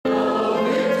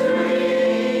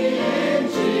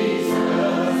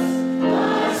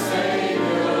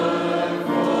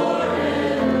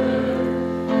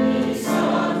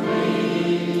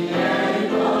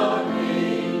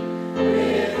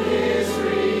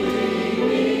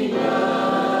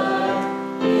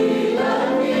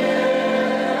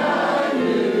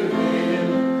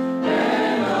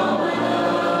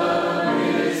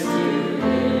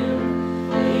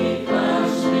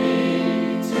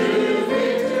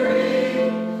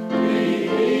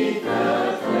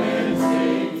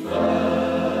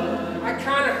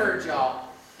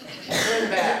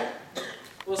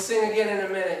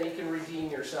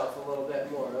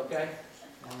okay?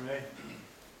 All right.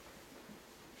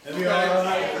 Okay. All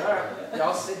right.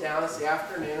 Y'all sit down. It's the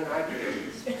afternoon. I get it.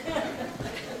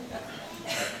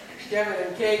 Kevin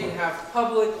and Kagan have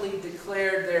publicly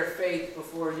declared their faith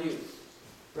before you,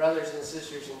 brothers and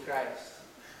sisters in Christ.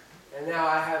 And now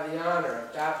I have the honor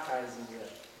of baptizing them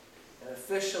and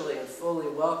officially and fully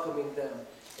welcoming them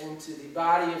into the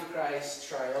body of Christ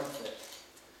triumphant.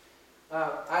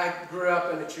 I grew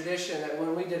up in a tradition that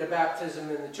when we did a baptism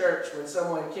in the church, when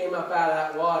someone came up out of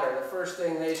that water, the first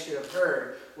thing they should have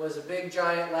heard was a big,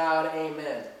 giant, loud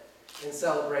amen in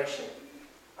celebration.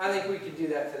 I think we could do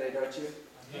that today, don't you?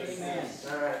 Amen.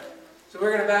 All right. So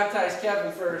we're going to baptize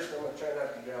Kevin first. I'm going to try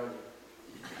not to drown you.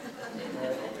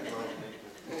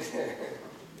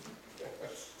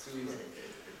 Too easy.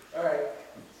 All right.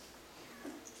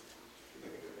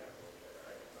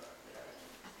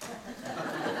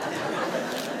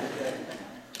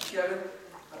 Kevin,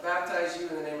 I baptize you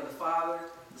in the name of the Father,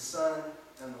 the Son,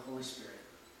 and the Holy Spirit.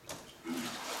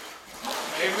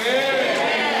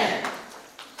 Amen.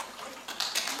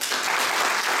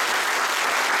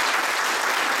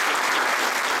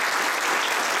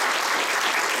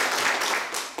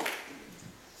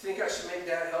 Think I should make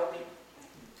Dad help me?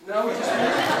 No, we just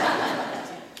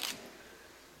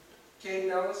Caden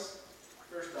Ellis,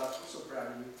 first off, I'm so proud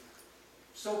of you.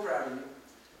 So proud of you.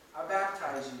 I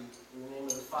baptize you in the name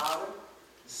of the Father,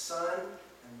 the Son,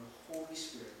 and the Holy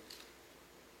Spirit.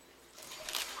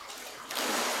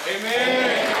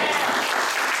 Amen.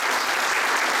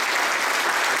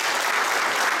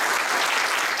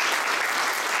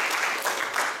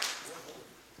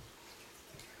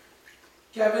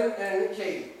 Kevin and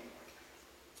Kate,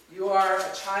 you are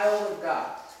a child of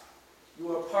God.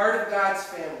 You are part of God's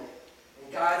family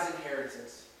and God's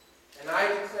inheritance. And I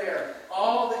declare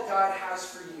all that God has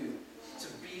for you to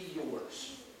be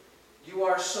yours. You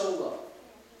are so loved.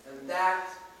 And that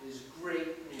is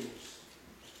great news.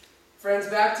 Friends,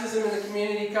 baptism in the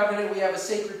community covenant, we have a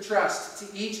sacred trust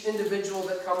to each individual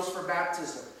that comes for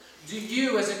baptism. Do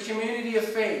you, as a community of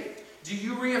faith, do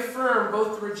you reaffirm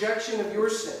both the rejection of your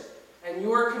sin and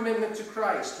your commitment to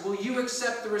Christ? Will you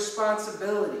accept the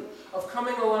responsibility of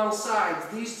coming alongside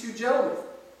these two gentlemen,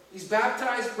 these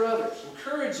baptized brothers,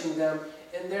 encouraging them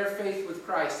in their faith with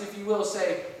Christ? If you will,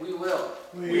 say, we will.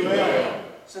 We will.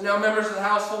 So now, members of the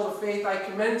household of faith, I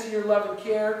commend to your love and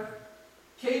care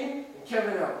Caden and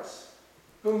Kevin Ellis,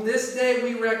 whom this day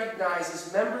we recognize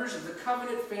as members of the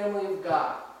covenant family of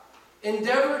God.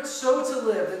 Endeavor so to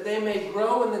live that they may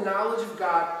grow in the knowledge of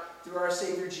God through our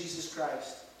Savior Jesus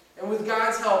Christ. And with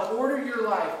God's help, order your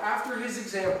life after His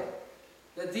example,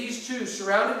 that these two,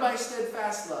 surrounded by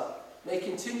steadfast love, may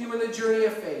continue in the journey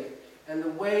of faith and the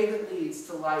way that leads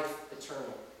to life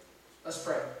eternal. Let's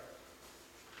pray.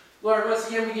 Lord, once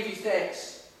again we give you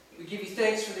thanks. We give you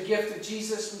thanks for the gift of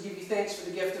Jesus. We give you thanks for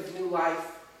the gift of new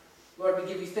life. Lord, we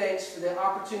give you thanks for the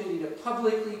opportunity to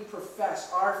publicly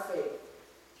profess our faith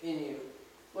in you.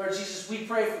 Lord Jesus, we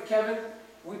pray for Kevin.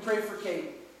 We pray for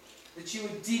Kate, that you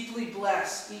would deeply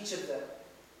bless each of them,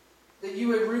 that you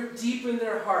would root deep in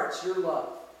their hearts your love,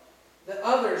 that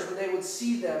others, when they would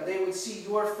see them, they would see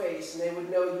your face and they would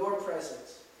know your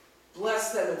presence.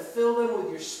 Bless them and fill them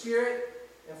with your Spirit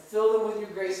and fill them with your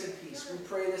grace and peace. We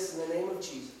pray this in the name of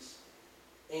Jesus.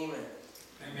 Amen.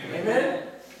 Amen. Amen?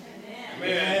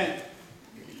 Amen.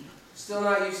 Still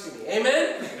not used to me.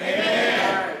 Amen? Amen.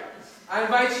 All right. I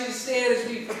invite you to stand as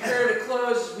we prepare to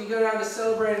close, as we go down to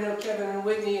celebrate. I know Kevin and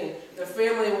Whitney and their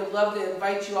family would love to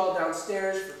invite you all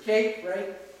downstairs for cake,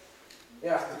 right?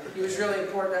 Yeah, he was really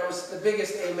important. That was the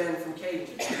biggest amen from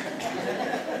Katie.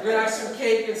 We're going to have some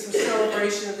cake and some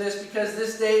celebration of this because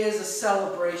this day is a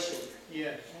celebration.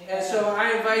 Yes. And so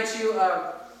I invite you,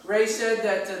 Ray said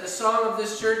that the song of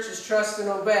this church is trust and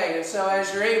obey. And so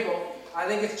as you're able, I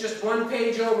think it's just one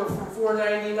page over from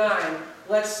 499.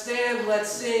 Let's stand, let's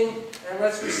sing, and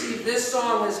let's receive this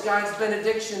song as God's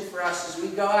benediction for us as we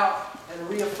go out and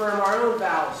reaffirm our own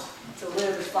vows to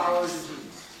live as followers of Jesus.